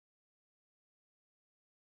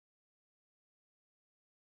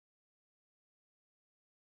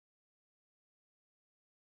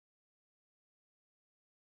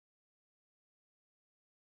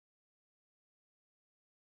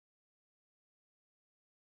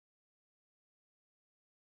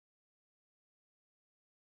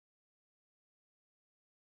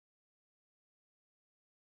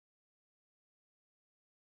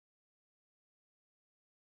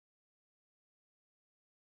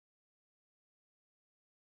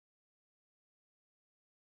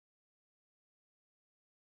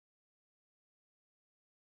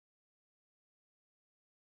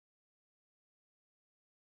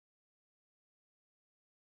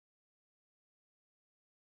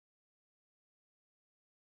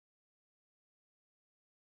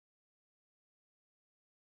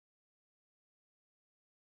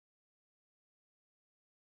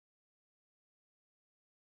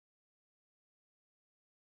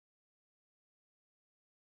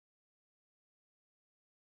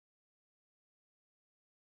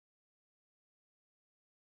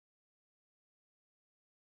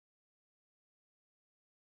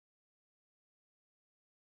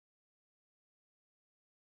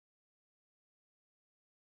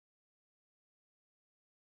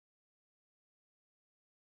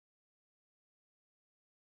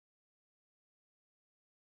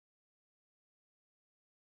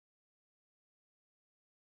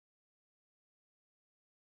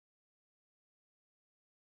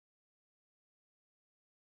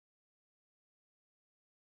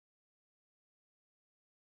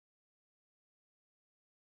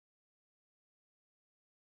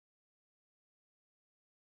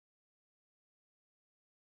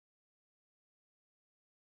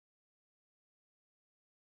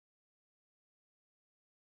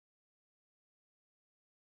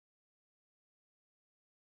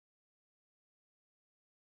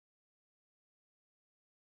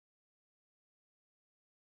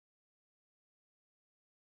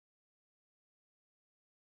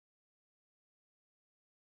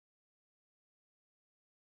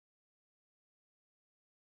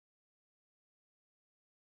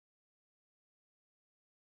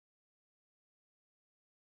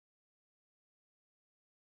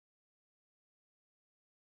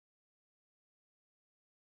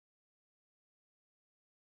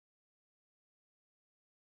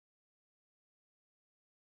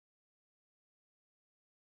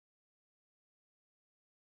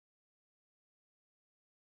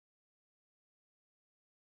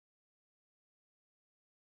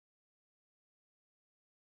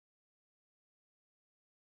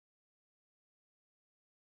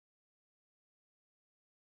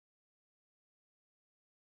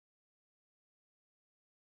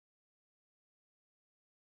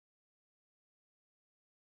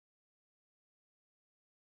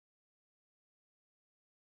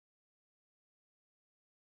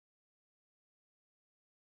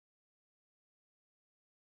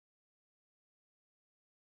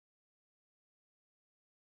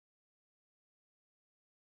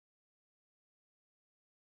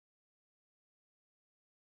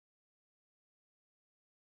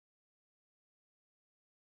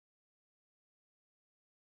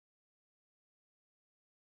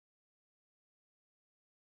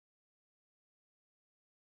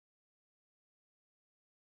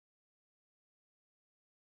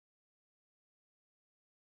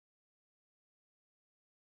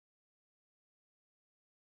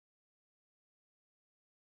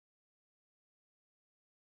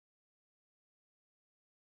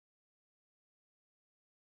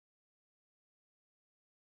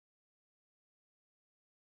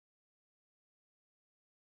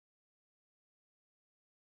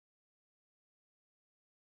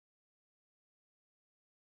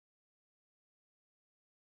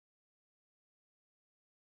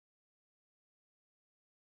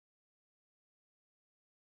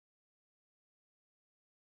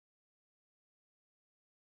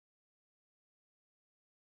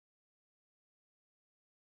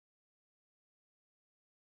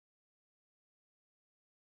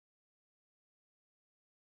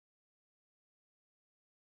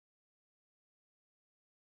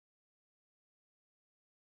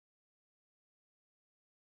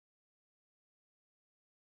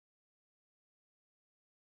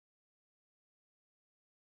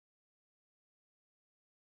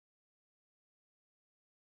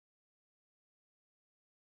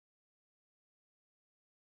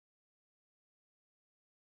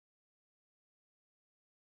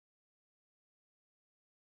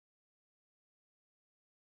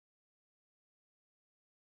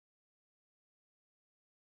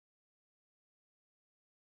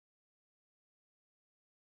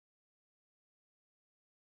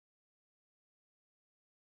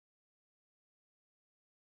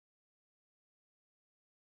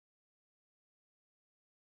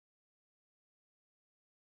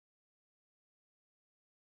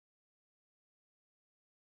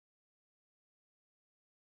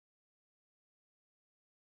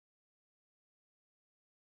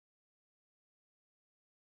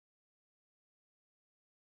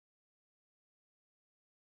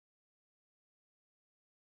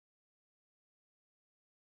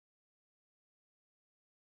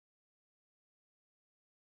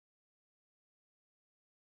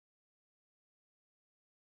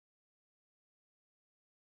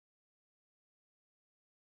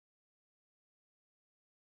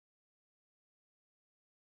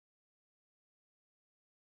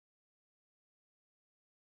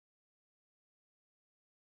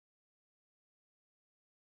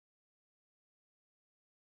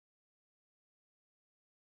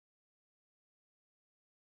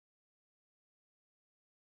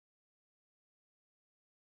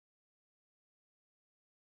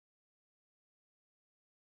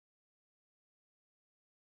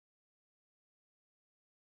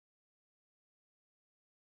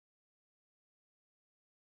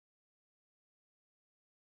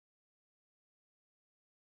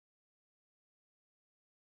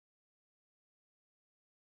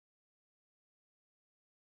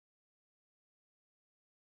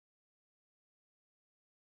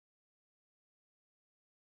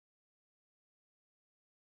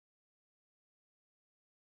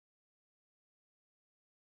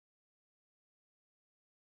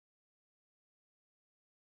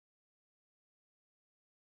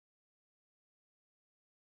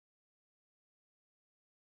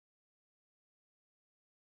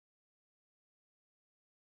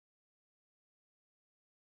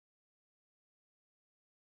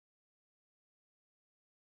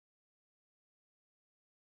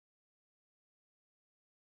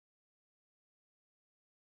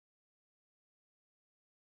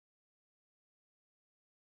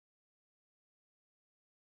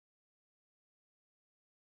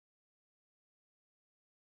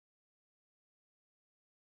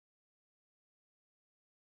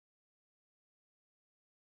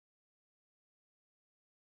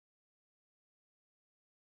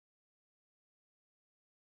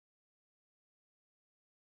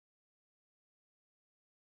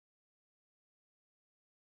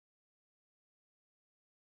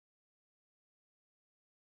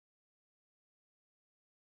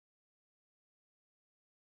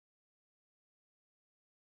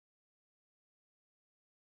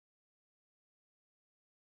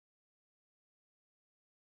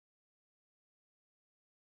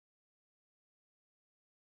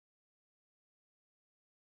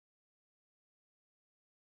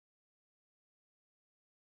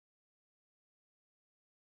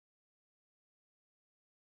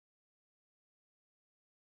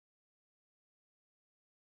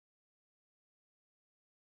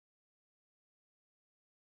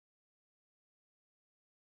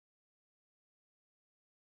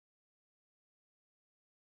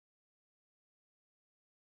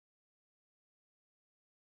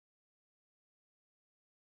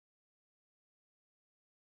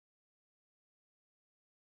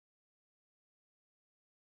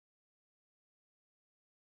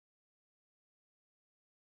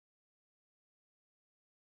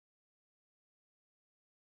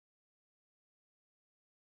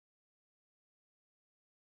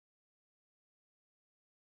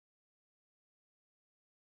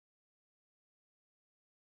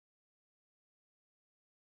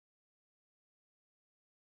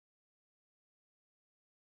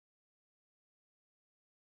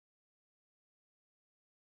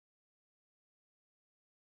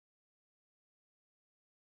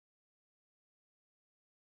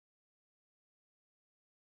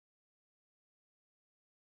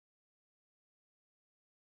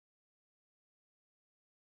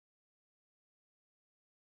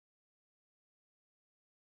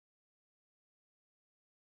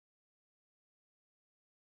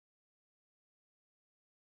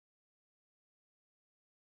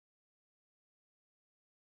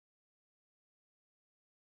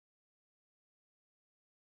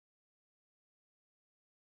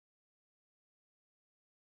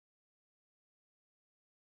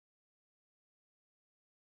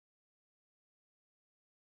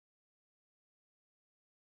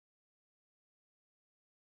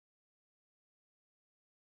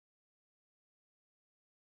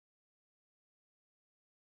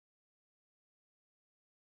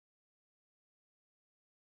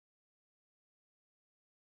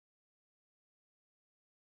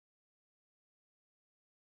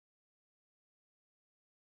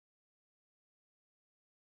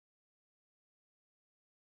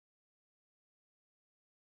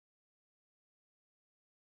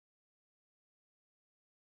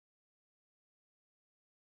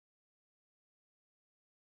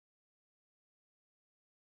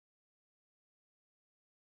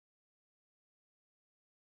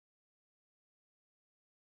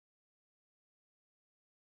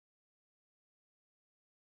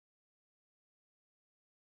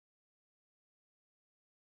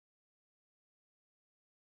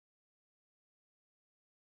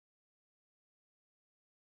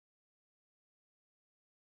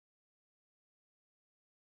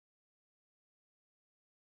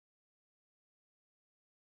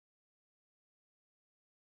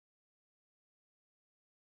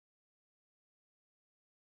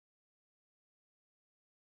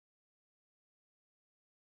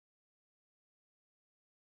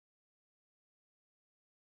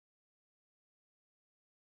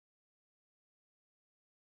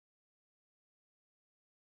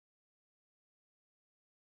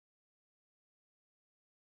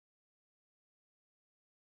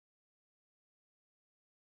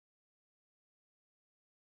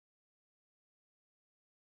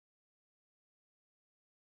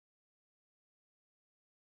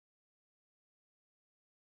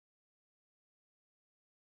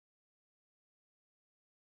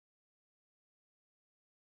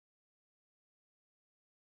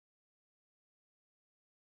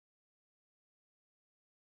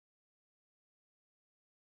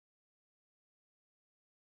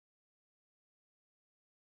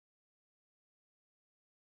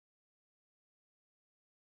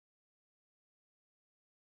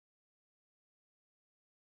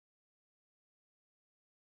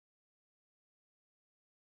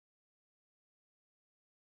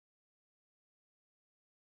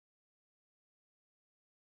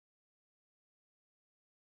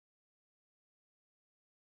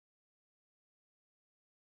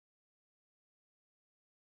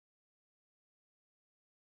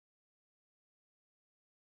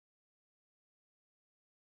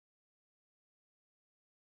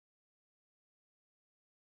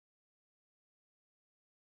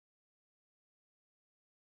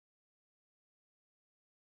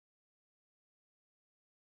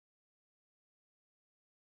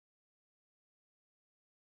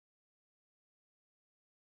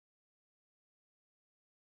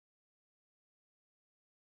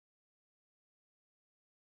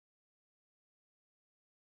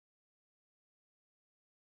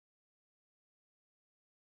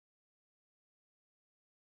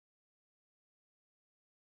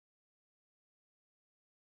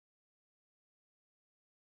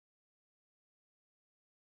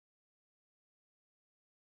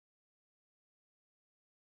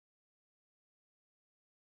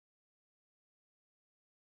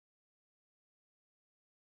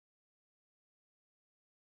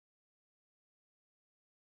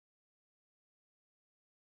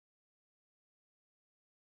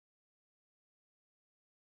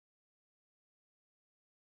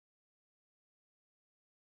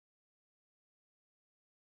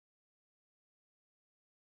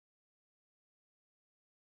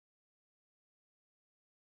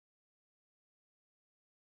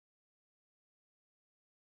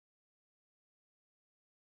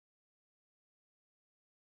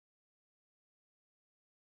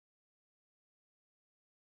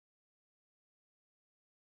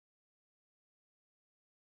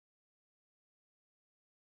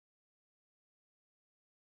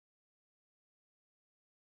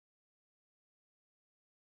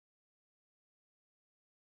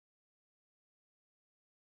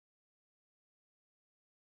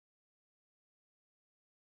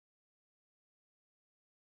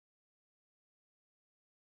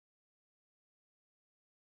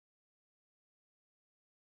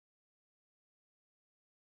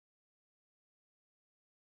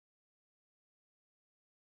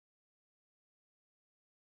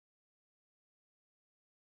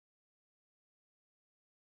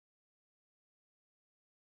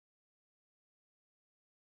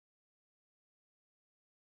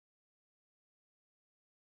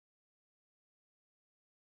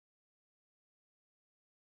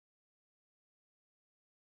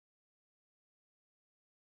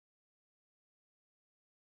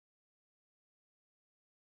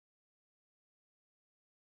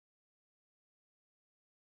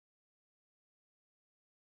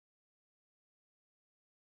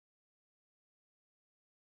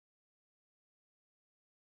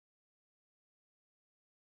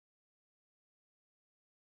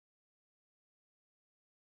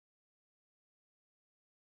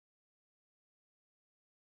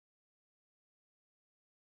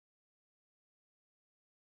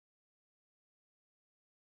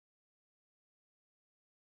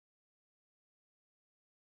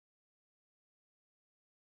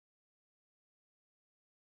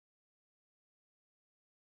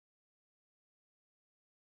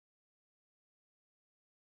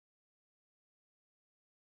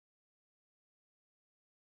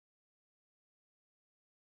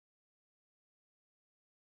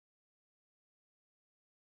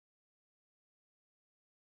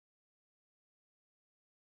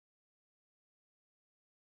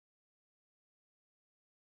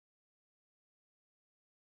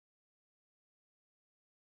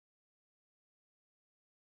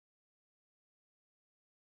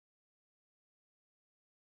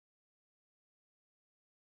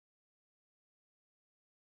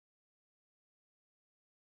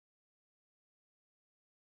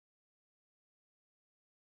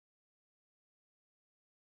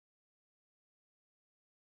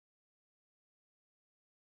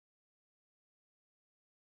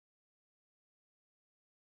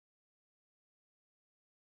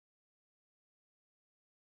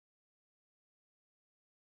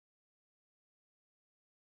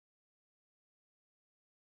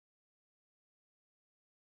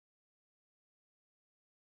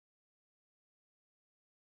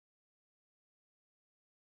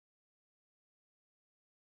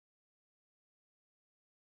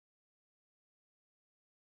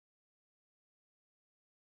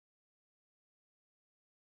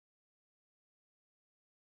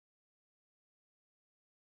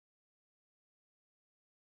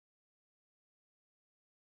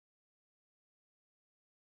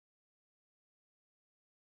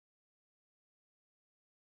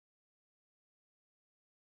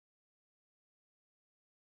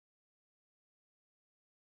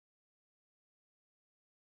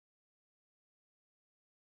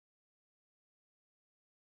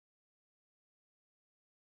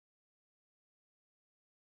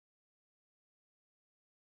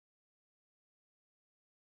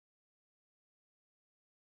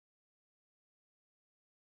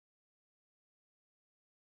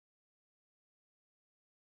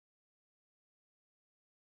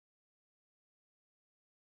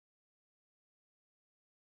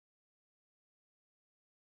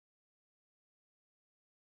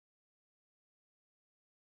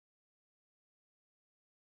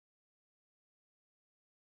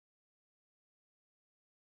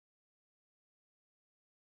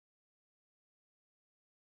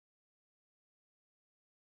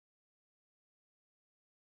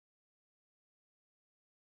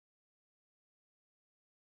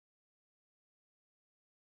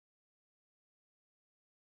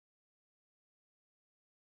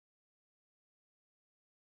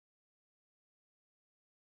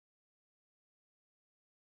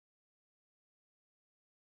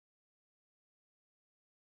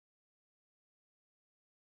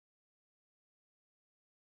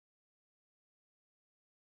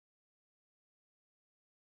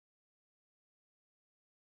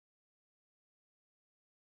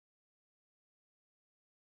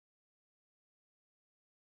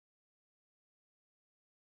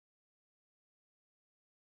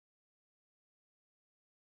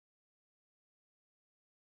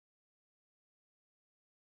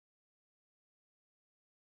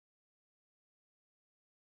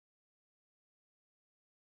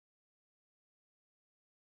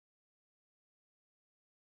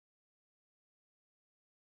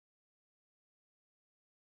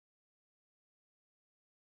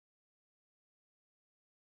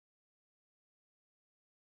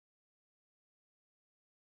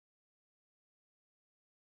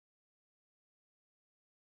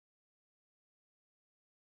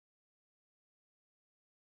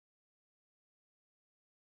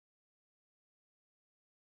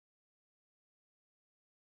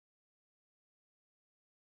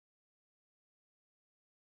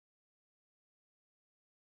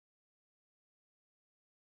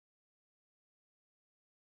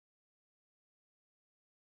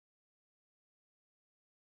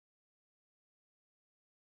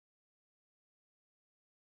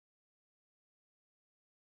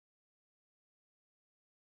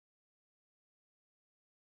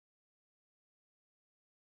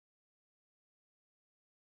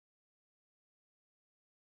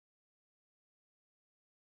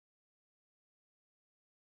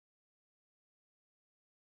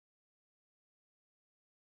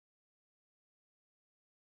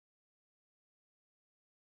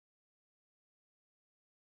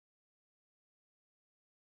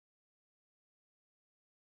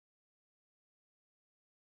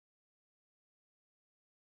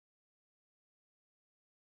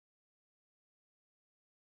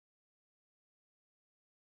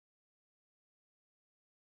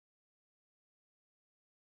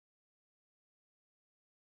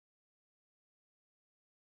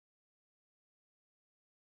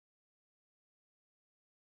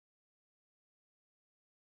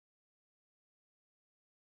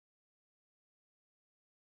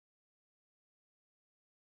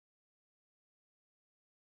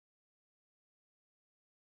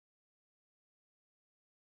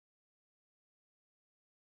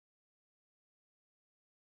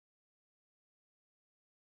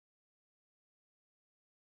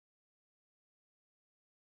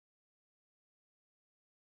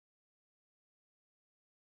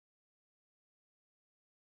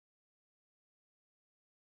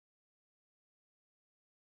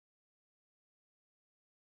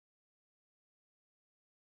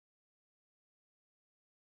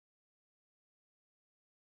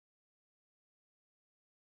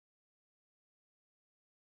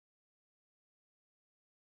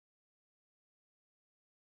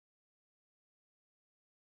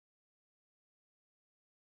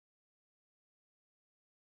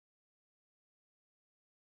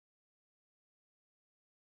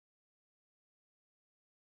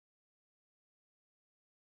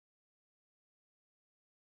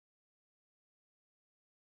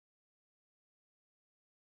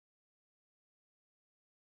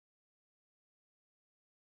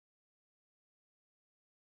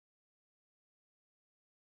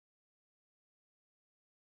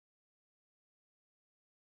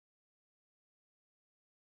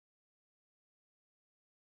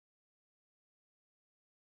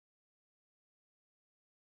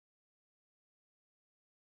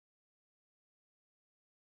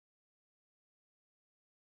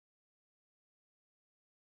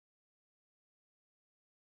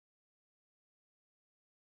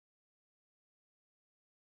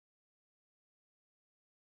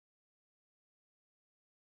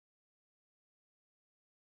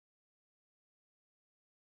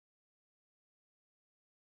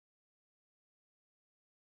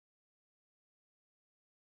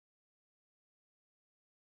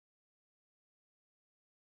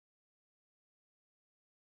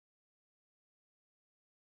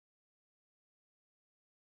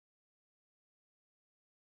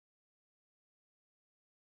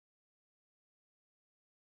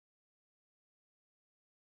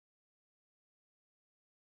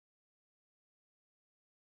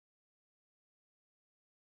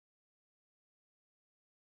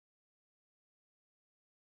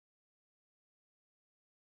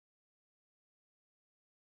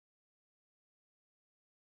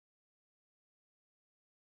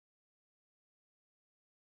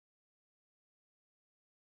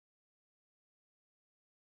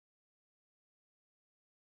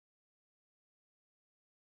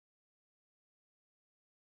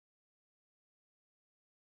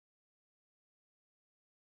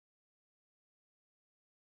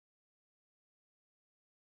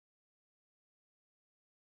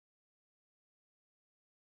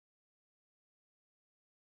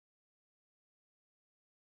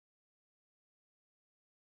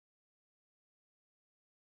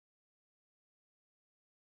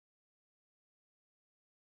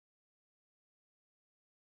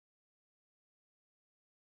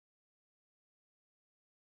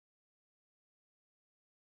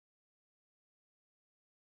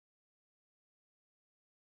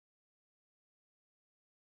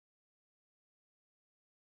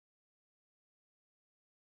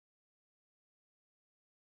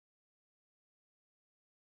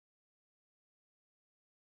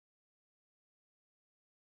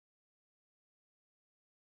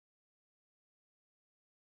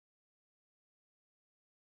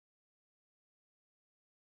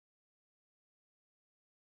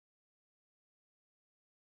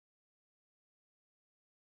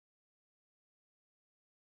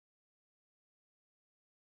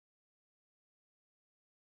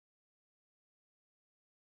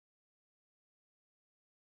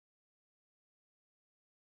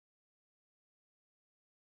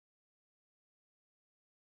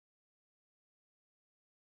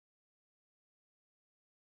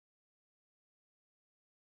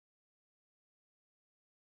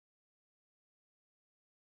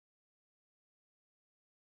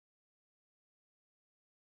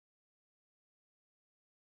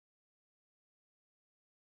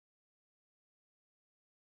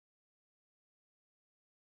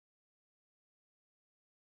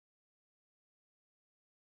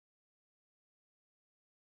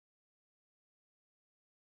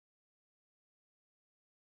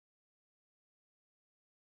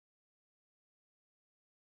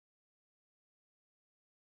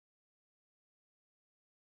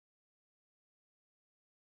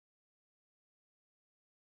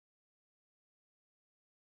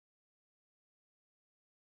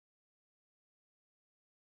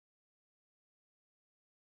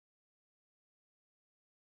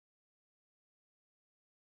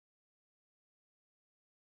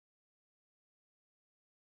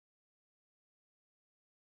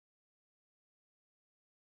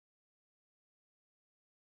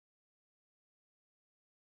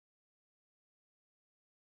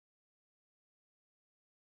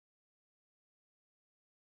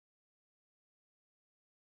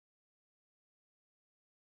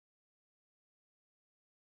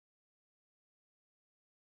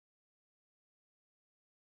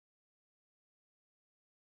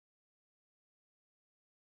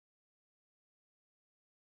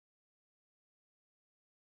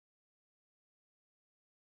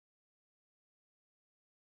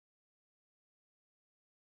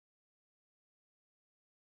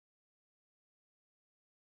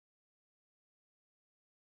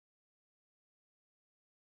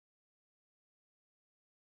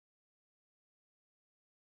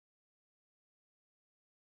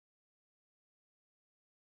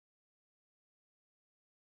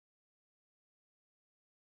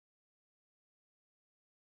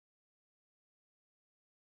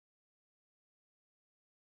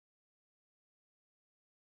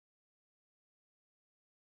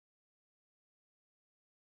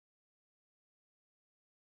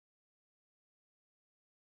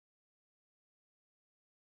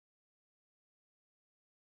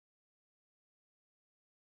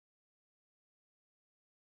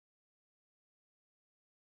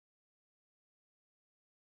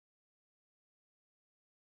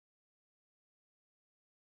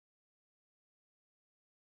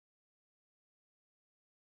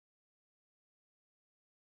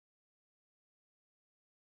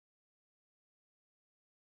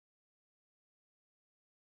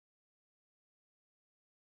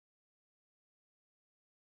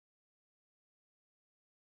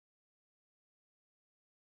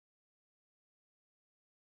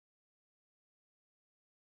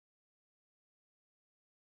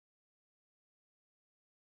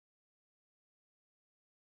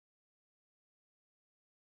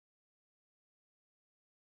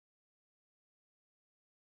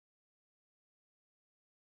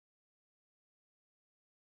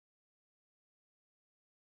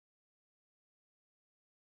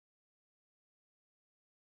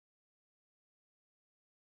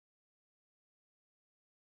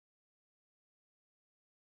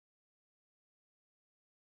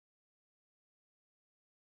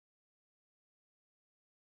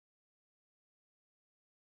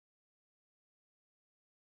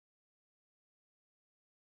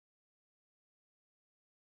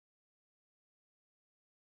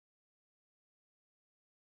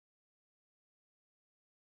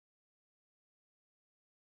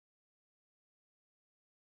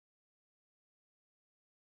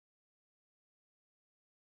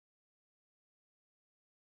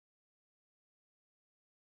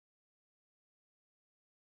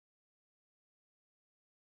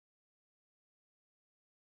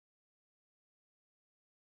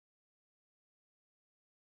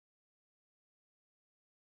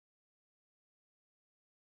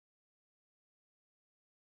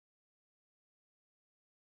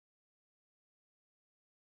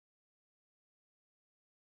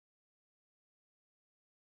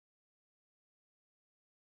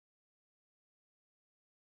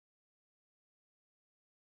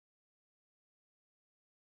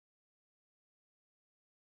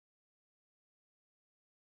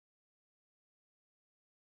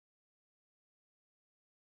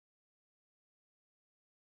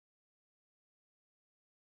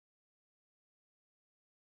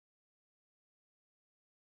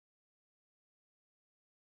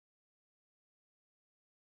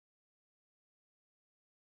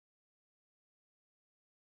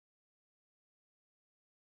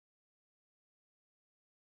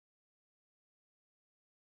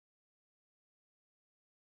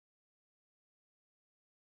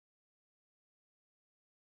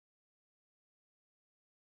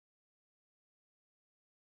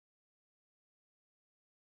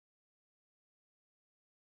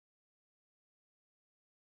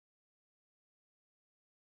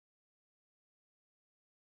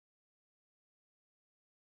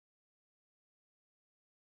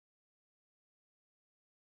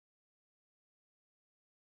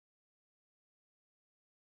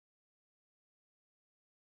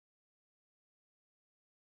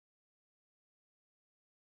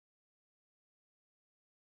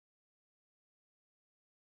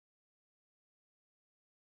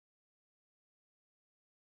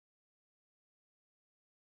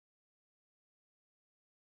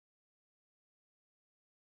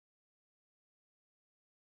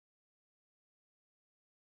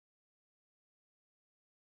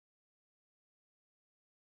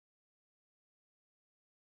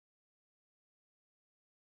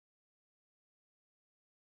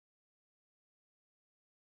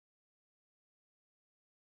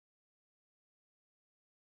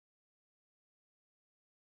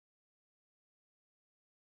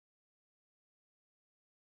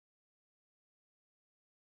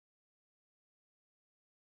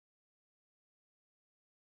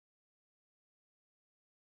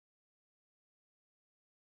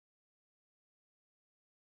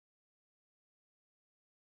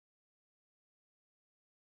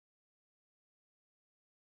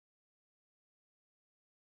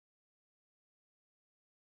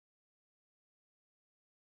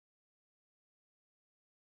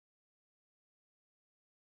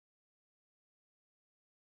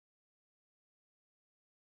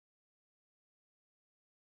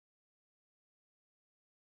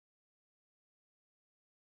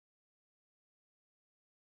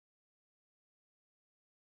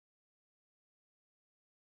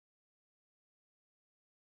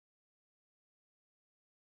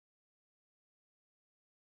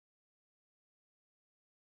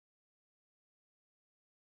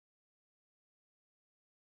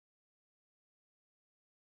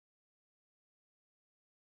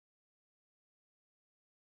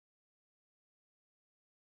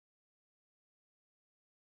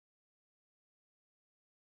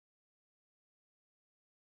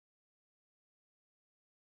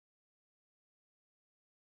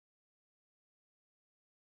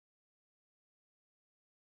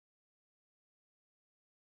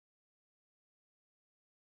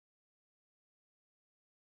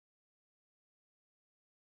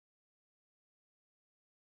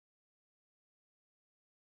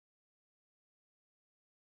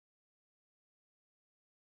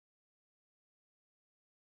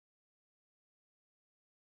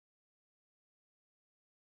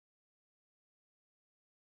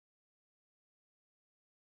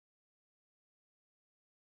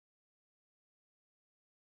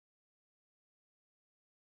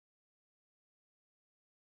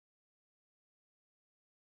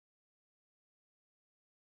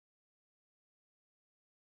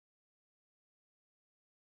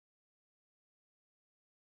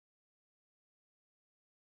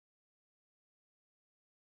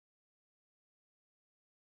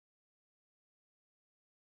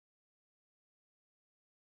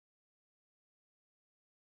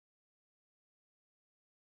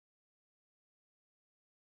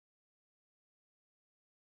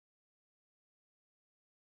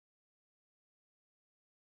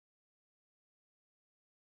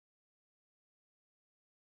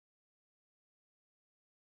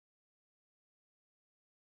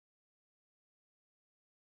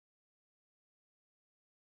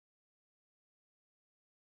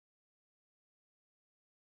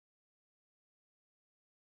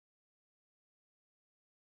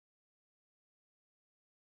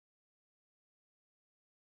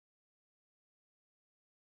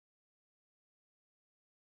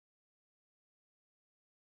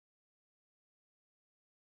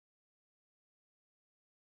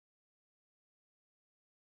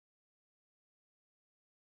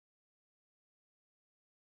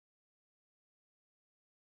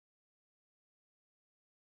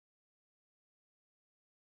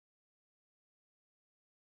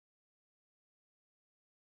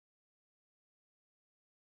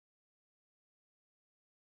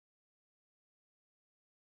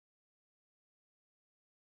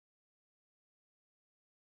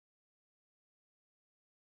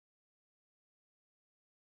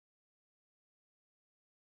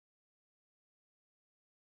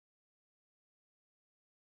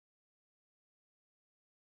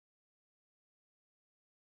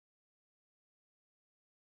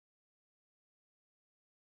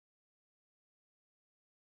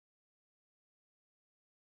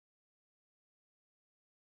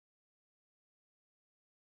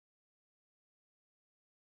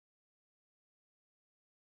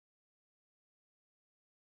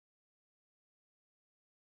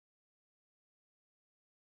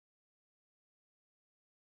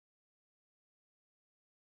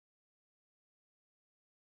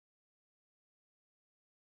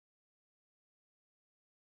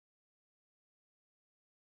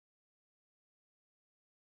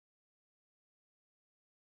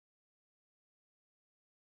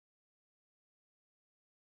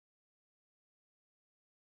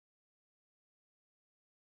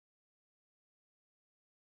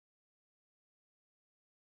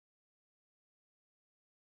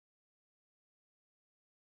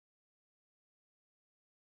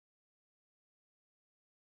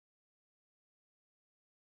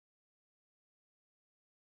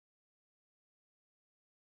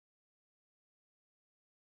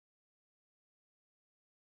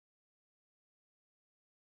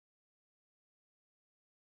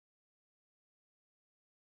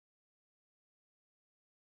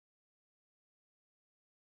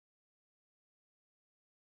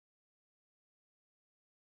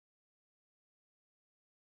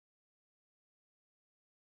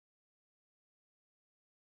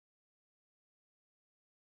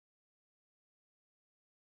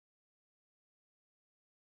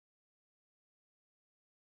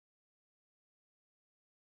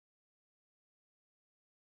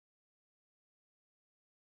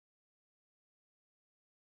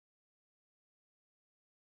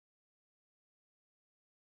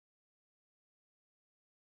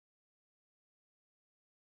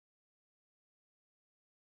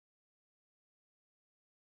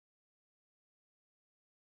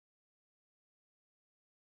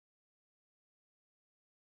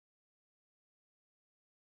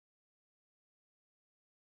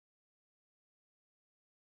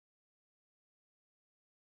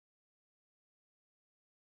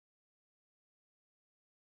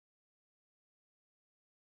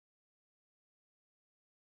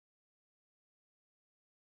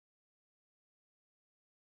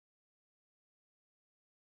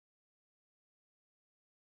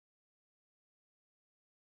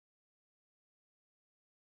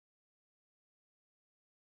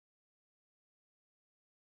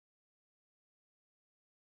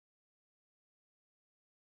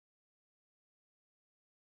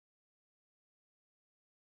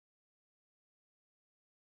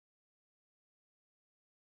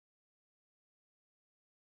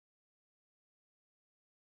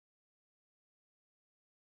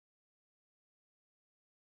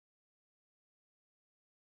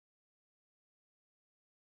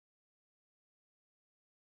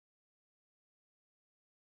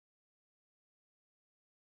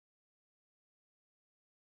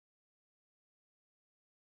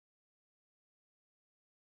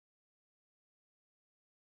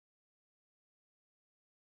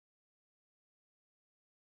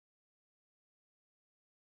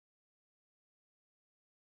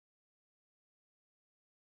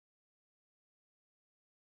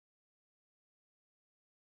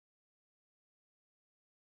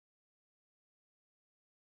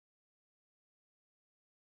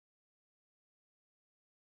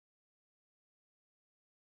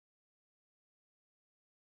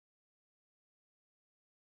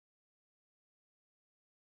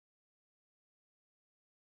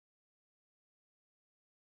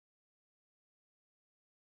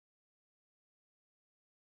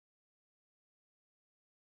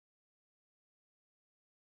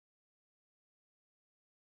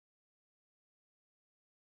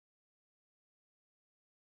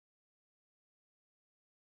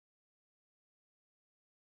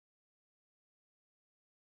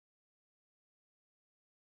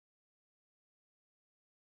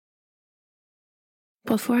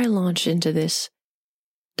Before I launch into this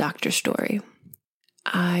doctor story,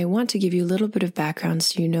 I want to give you a little bit of background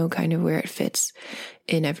so you know kind of where it fits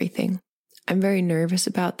in everything. I'm very nervous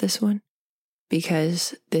about this one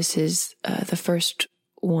because this is the first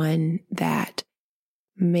one that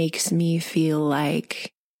makes me feel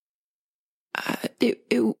like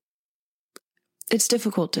it's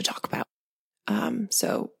difficult to talk about.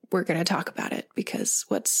 So we're going to talk about it because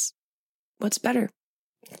what's better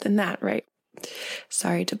than that, right?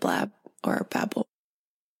 Sorry to blab or babble.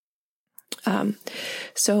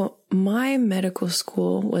 So my medical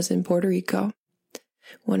school was in Puerto Rico,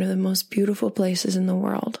 one of the most beautiful places in the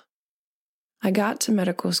world. I got to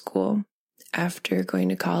medical school after going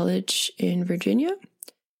to college in Virginia.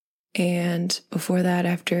 And before that,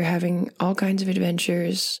 after having all kinds of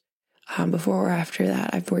adventures, before or after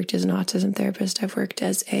that, I've worked as an autism therapist. I've worked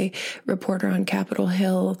as a reporter on Capitol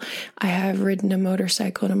Hill. I have ridden a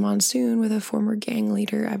motorcycle in a monsoon with a former gang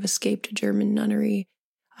leader. I've escaped a German nunnery.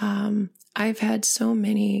 I've had so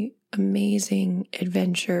many amazing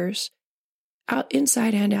adventures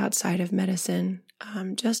inside and outside of medicine,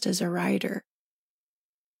 just as a writer.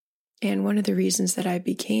 And one of the reasons that I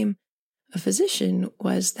became a physician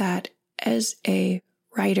was that as a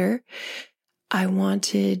writer, I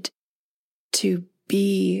wanted to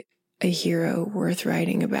be a hero worth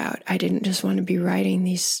writing about. I didn't just want to be writing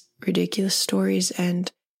these ridiculous stories,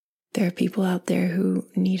 and there are people out there who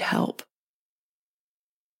need help.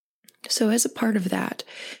 So as a part of that,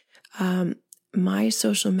 my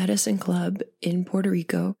social medicine club in Puerto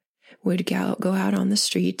Go out on the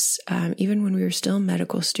streets, even when we were still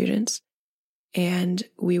medical students, and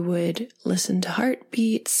we would listen to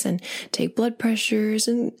heartbeats and take blood pressures,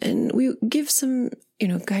 and we give some,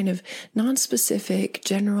 kind of non-specific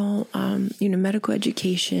general, medical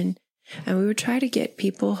education. And we would try to get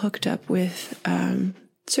people hooked up with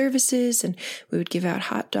services, and we would give out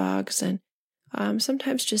hot dogs and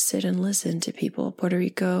sometimes just sit and listen to people. Puerto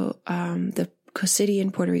Rico, the city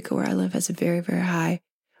in Puerto Rico where I live has a very, very high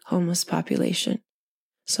homeless population.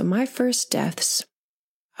 So my first deaths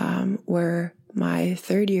were my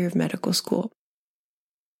third year of medical school.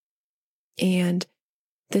 And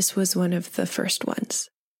this was one of the first ones.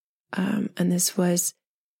 And this was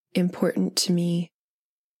important to me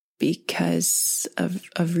because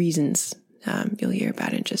of reasons you'll hear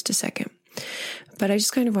about in just a second. But I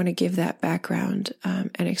just kind of want to give that background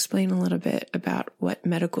and explain a little bit about what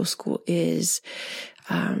medical school is.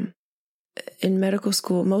 In medical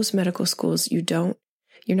school, most medical schools,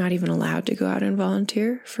 you're not even allowed to go out and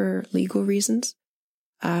volunteer for legal reasons,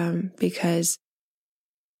 because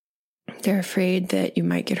they're afraid that you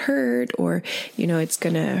might get hurt, or, it's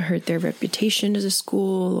going to hurt their reputation as a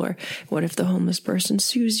school, or what if the homeless person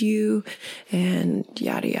sues you, and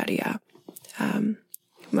yada, yada, yada.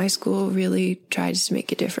 My school really tries to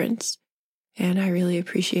make a difference, and I really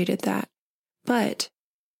appreciated that. But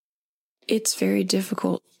it's very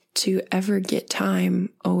difficult to ever get time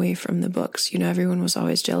away from the books. Everyone was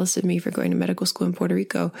always jealous of me for going to medical school in Puerto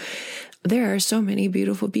Rico. There are so many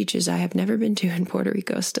beautiful beaches I have never been to in Puerto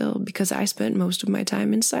Rico still, because I spent most of my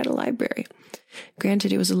time inside a library.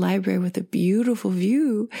 Granted, it was a library with a beautiful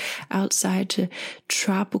view outside to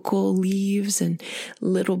tropical leaves and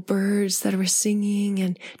little birds that were singing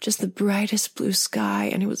and just the brightest blue sky.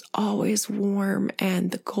 And it was always warm,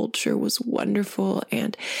 and the culture was wonderful.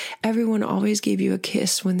 And everyone always gave you a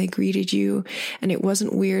kiss when they greeted you. And it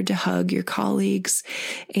wasn't weird to hug your colleagues.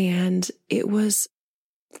 And it was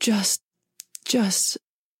just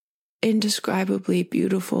indescribably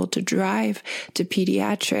beautiful to drive to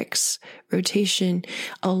pediatrics rotation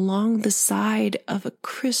along the side of a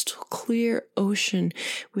crystal clear ocean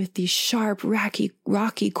with these sharp,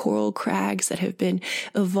 rocky coral crags that have been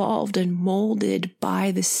evolved and molded by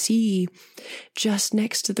the sea just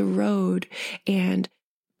next to the road, and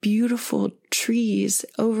beautiful trees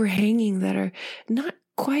overhanging that are not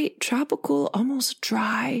quite tropical, almost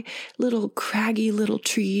dry, little craggy little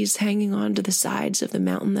trees hanging onto the sides of the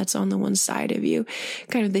mountain that's on the one side of you,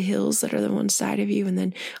 kind of the hills that are the one side of you. And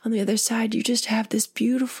then on the other side, you just have this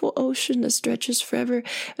beautiful ocean that stretches forever,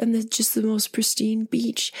 and then just the most pristine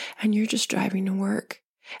beach. And you're just driving to work,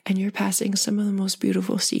 and you're passing some of the most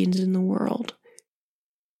beautiful scenes in the world.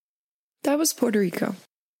 That was Puerto Rico.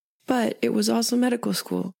 But it was also medical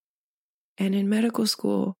school. And in medical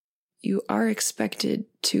school, you are expected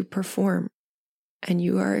to perform, and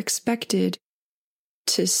you are expected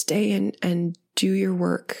to stay and do your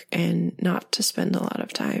work and not to spend a lot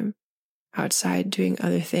of time outside doing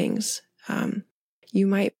other things. You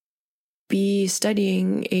might be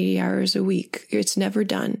studying 80 hours a week. It's never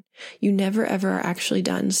done. You never ever are actually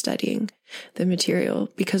done studying the material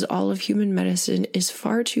because all of human medicine is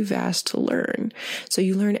far too vast to learn. So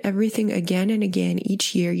you learn everything again and again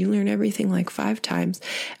each year. You learn everything like 5 times.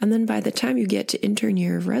 And then by the time you get to intern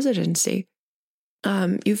year of residency,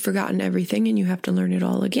 you've forgotten everything and you have to learn it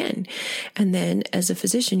all again. And then as a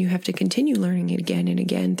physician, you have to continue learning it again and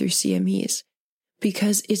again through CMEs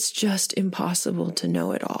because it's just impossible to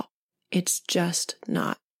know it all. It's just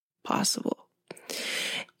not possible.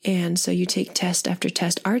 And so you take test after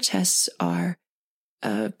test. Our tests are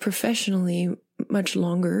professionally much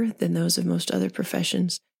longer than those of most other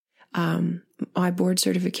professions. My board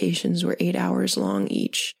certifications were 8 hours long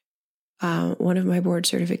each. One of my board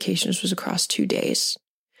certifications was across 2 days.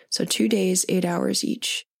 So 2 days, 8 hours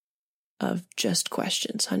each of just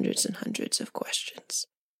questions, hundreds and hundreds of questions.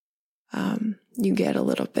 You get a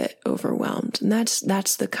little bit overwhelmed. And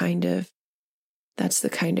that's the kind of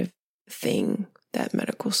thing that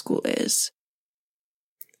medical school is.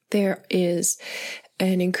 There is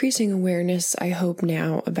an increasing awareness, I hope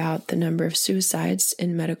now, about the number of suicides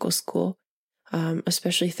in medical school,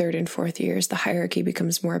 especially 3rd and 4th years. The hierarchy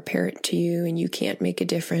becomes more apparent to you and you can't make a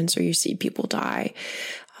difference or you see people die.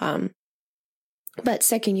 But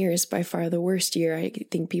 2nd year is by far the worst year. I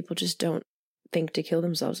think people just don't think to kill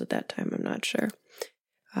themselves at that time. I'm not sure.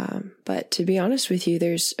 But to be honest with you,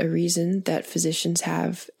 there's a reason that physicians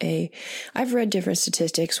I've read different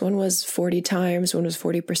statistics. One was 40 times, one was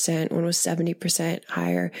 40%, one was 70%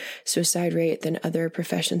 higher suicide rate than other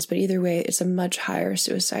professions. But either way, it's a much higher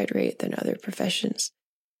suicide rate than other professions.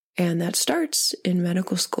 And that starts in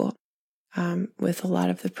medical school, with a lot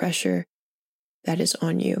of the pressure that is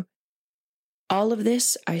on you. All of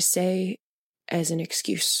this I say as an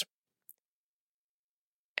excuse.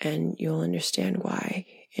 And you'll understand why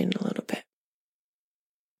in a little bit.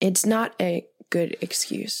 It's not a good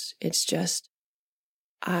excuse. It's just,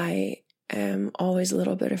 I am always a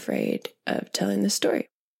little bit afraid of telling the story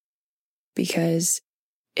because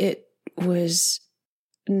it was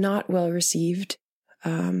not well received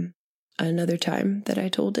another time that I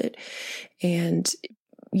told it. And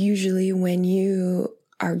usually when you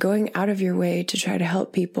are going out of your way to try to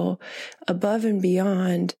help people above and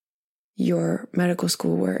beyond your medical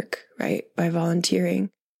school work, right, by volunteering,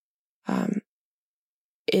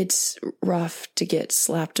 it's rough to get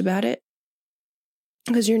slapped about it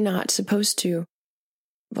because you're not supposed to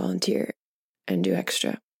volunteer and do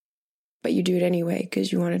extra, but you do it anyway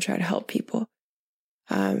because you want to try to help people,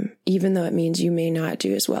 even though it means you may not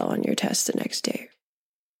do as well on your test the next day.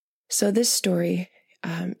 So this story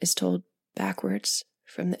is told backwards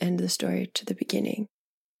from the end of the story to the beginning,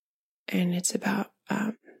 and it's about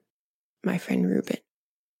my friend Ruben.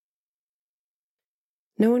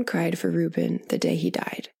 No one cried for Ruben the day he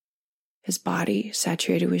died. His body,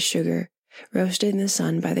 saturated with sugar, roasted in the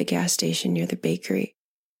sun by the gas station near the bakery,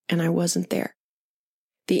 and I wasn't there.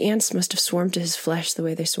 The ants must have swarmed to his flesh the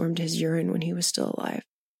way they swarmed to his urine when he was still alive.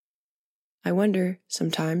 I wonder,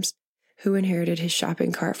 sometimes, who inherited his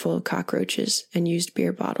shopping cart full of cockroaches and used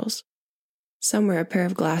beer bottles. Somewhere a pair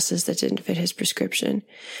of glasses that didn't fit his prescription,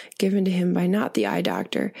 given to him by not the eye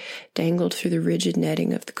doctor, dangled through the rigid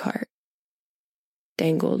netting of the cart.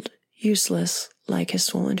 Dangled, useless, like his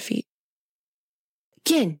swollen feet.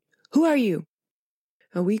 "Ken, who are you?"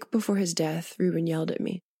 A week before his death, Ruben yelled at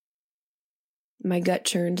me. My gut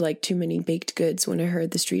churned like too many baked goods when I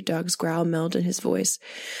heard the street dog's growl meld in his voice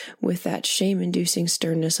with that shame-inducing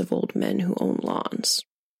sternness of old men who own lawns.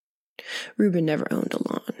 Ruben never owned a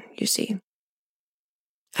lawn, you see.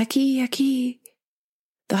 "Aki, Aki."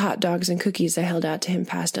 The hot dogs and cookies I held out to him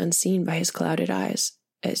passed unseen by his clouded eyes,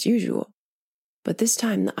 as usual. But this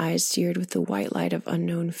time the eyes seared with the white light of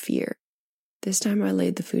unknown fear. This time I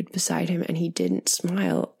laid the food beside him and he didn't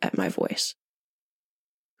smile at my voice.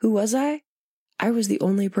 Who was I? I was the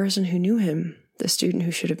only person who knew him, the student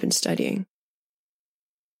who should have been studying.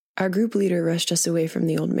 Our group leader rushed us away from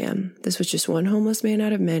the old man. This was just one homeless man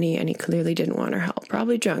out of many, and he clearly didn't want our help.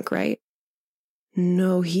 Probably drunk, right?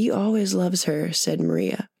 "No, he always loves her," said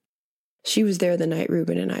Maria. She was there the night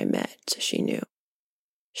Ruben and I met, so she knew.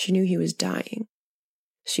 She knew he was dying.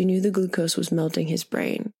 She knew the glucose was melting his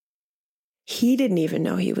brain. He didn't even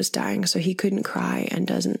know he was dying, so he couldn't cry and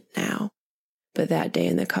doesn't now. But that day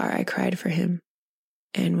in the car, I cried for him.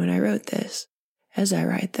 And when I wrote this, as I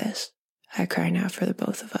write this, I cry now for the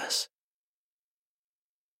both of us.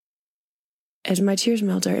 As my tears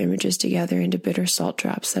melt our images together into bitter salt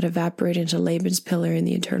drops that evaporate into Laban's pillar in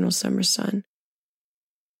the eternal summer sun,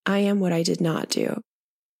 I am what I did not do.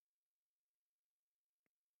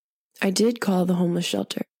 I did call the homeless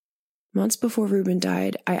shelter, Months before Ruben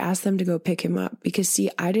died, I asked them to go pick him up because,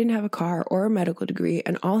 see, I didn't have a car or a medical degree,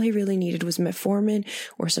 and all he really needed was metformin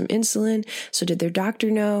or some insulin. So did their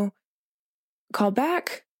doctor know? Call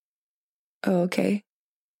back? Oh, okay.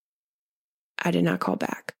 I did not call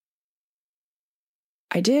back.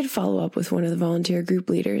 I did follow up with one of the volunteer group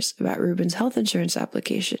leaders about Ruben's health insurance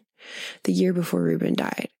application the year before Ruben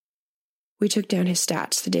died. We took down his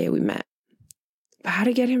stats the day we met. But how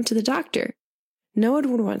to get him to the doctor? No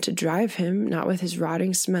one would want to drive him, not with his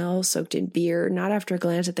rotting smell soaked in beer, not after a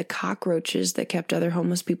glance at the cockroaches that kept other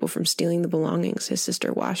homeless people from stealing the belongings his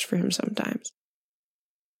sister washed for him sometimes.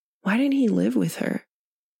 Why didn't he live with her?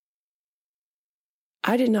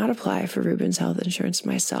 I did not apply for Ruben's health insurance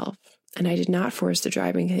myself, and I did not force the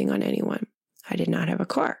driving thing on anyone. I did not have a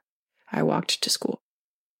car. I walked to school.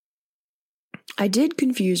 I did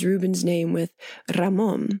confuse Ruben's name with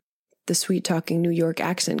Ramon, the sweet-talking New York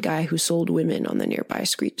accent guy who sold women on the nearby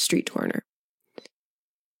street corner.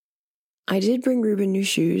 I did bring Ruben new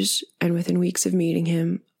shoes, and within weeks of meeting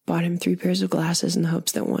him, bought him 3 pairs of glasses in the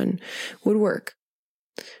hopes that one would work.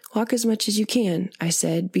 Walk as much as you can, I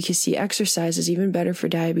said, because see, exercise is even better for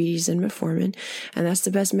diabetes than metformin, and that's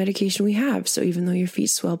the best medication we have, so even though your feet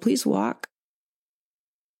swell, please walk.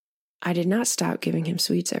 I did not stop giving him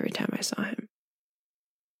sweets every time I saw him.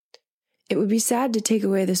 It would be sad to take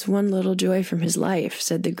away this one little joy from his life,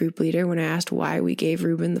 said the group leader when I asked why we gave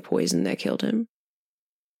Ruben the poison that killed him.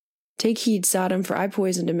 Take heed, Sodom, for I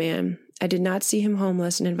poisoned a man. I did not see him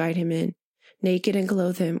homeless and invite him in, naked and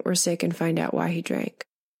clothe him, or sick and find out why he drank.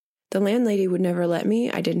 The landlady would never let me.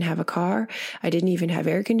 I didn't have a car. I didn't even have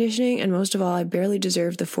air conditioning, and most of all, I barely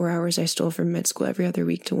deserved the 4 hours I stole from med school every other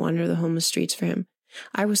week to wander the homeless streets for him.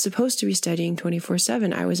 I was supposed to be studying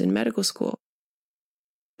 24/7. I was in medical school.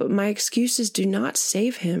 But my excuses do not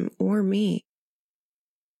save him or me.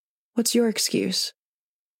 What's your excuse?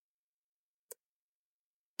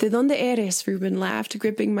 ¿De dónde eres? Ruben laughed,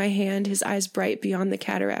 gripping my hand, his eyes bright beyond the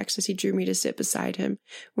cataracts as he drew me to sit beside him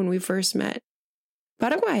when we first met.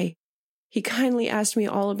 Paraguay. He kindly asked me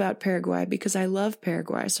all about Paraguay because I love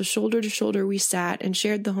Paraguay, so shoulder to shoulder we sat and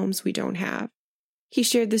shared the homes we don't have. He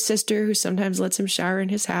shared the sister who sometimes lets him shower in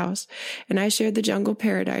his house, and I shared the jungle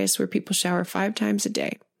paradise where people shower 5 times a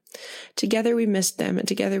day. Together we missed them, and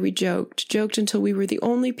together we joked until we were the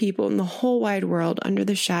only people in the whole wide world under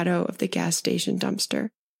the shadow of the gas station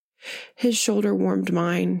dumpster. His shoulder warmed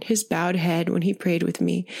mine, his bowed head when he prayed with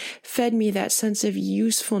me, fed me that sense of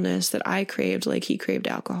usefulness that I craved like he craved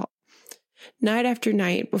alcohol. Night after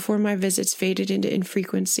night, before my visits faded into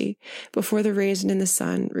infrequency, before the raisin in the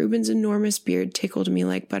sun, Ruben's enormous beard tickled me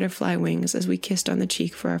like butterfly wings as we kissed on the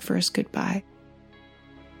cheek for our first goodbye.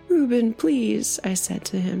 Ruben, please, I said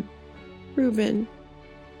to him. Ruben,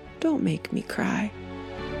 don't make me cry.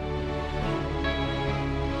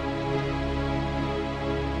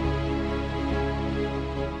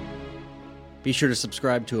 Be sure to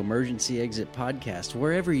subscribe to Emergency Exit Podcast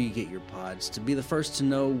wherever you get your pods to be the first to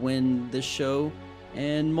know when this show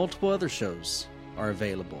and multiple other shows are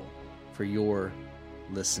available for your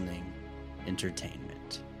listening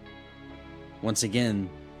entertainment. Once again,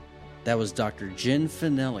 that was Dr. Jen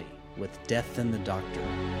Finelli with Death and the Doctor.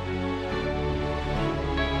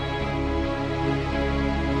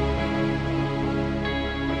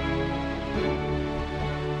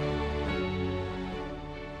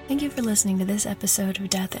 Thank you for listening to this episode of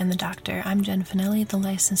Death and the Doctor. I'm Jen Finelli, the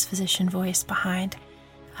licensed physician voice behind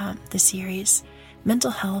the series.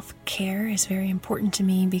 Mental health care is very important to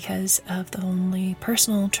me because of the only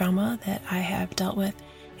personal trauma that I have dealt with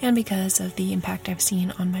and because of the impact I've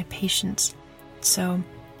seen on my patients. So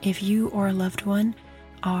if you or a loved one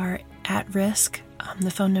are at risk,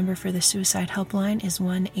 the phone number for the suicide helpline is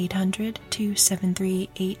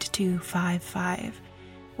 1-800-273-8255.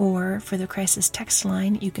 Or for the crisis text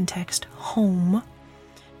line, you can text HOME,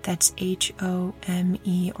 that's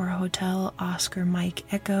HOME, or Hotel Oscar Mike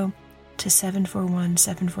Echo, to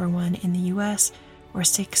 741-741 in the US, or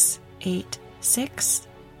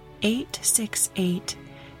 686-868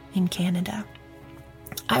 in Canada.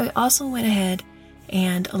 I also went ahead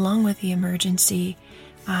and, along with the Emergency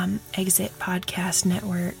Exit Podcast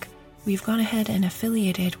Network, we've gone ahead and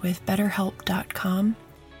affiliated with BetterHelp.com.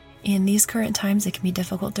 In these current times, it can be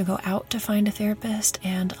difficult to go out to find a therapist,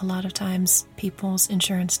 and a lot of times people's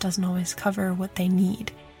insurance doesn't always cover what they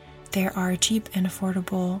need. There are cheap and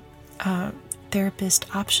affordable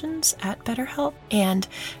therapist options at BetterHelp, and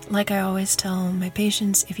like I always tell my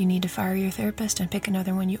patients, if you need to fire your therapist and pick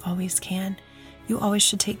another one, you always can. You always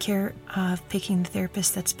should take care of picking the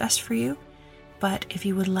therapist that's best for you, but if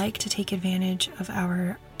you would like to take advantage of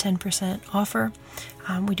our 10% offer,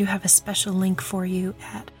 we do have a special link for you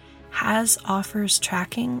at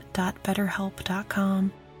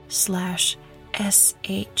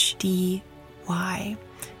hasofferstracking.betterhelp.com/SHDY.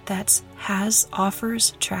 That's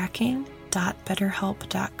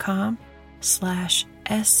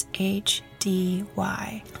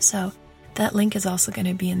hasofferstracking.betterhelp.com/SHDY. So that link is also going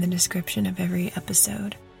to be in the description of every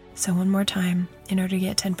episode. So one more time, in order to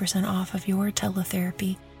get 10% off of your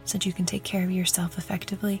teletherapy so that you can take care of yourself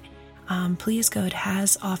effectively, please go to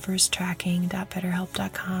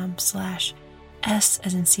hasofferstracking.betterhelp.com/S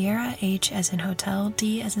as in Sierra, H as in Hotel,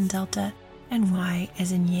 D as in Delta, and Y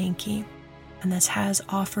as in Yankee. And that's Has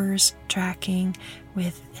Offers Tracking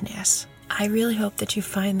with an S. I really hope that you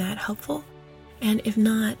find that helpful. And if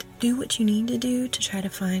not, do what you need to do to try to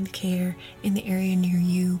find care in the area near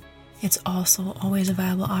you. It's also always a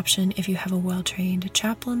viable option if you have a well-trained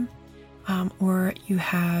chaplain or you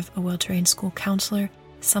have a well-trained school counselor.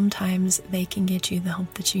 Sometimes they can get you the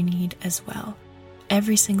help that you need as well.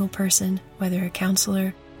 Every single person, whether a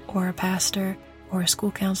counselor or a pastor or a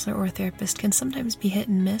school counselor or a therapist, can sometimes be hit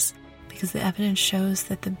and miss, because the evidence shows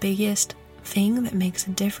that the biggest thing that makes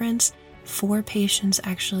a difference for patients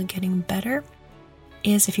actually getting better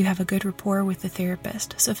is if you have a good rapport with the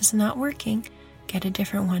therapist. So if it's not working, get a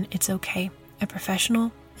different one. It's okay. A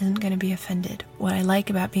professional isn't going to be offended. What I like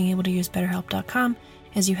about being able to use BetterHelp.com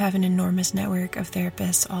is you have an enormous network of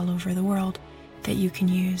therapists all over the world that you can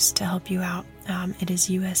use to help you out. It is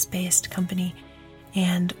a US-based company.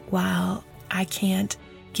 And while I can't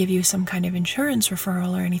give you some kind of insurance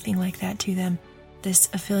referral or anything like that to them, this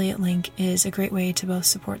affiliate link is a great way to both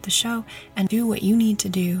support the show and do what you need to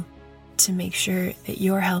do to make sure that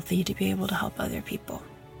you're healthy to be able to help other people.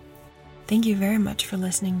 Thank you very much for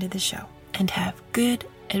listening to the show, and have good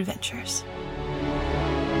adventures.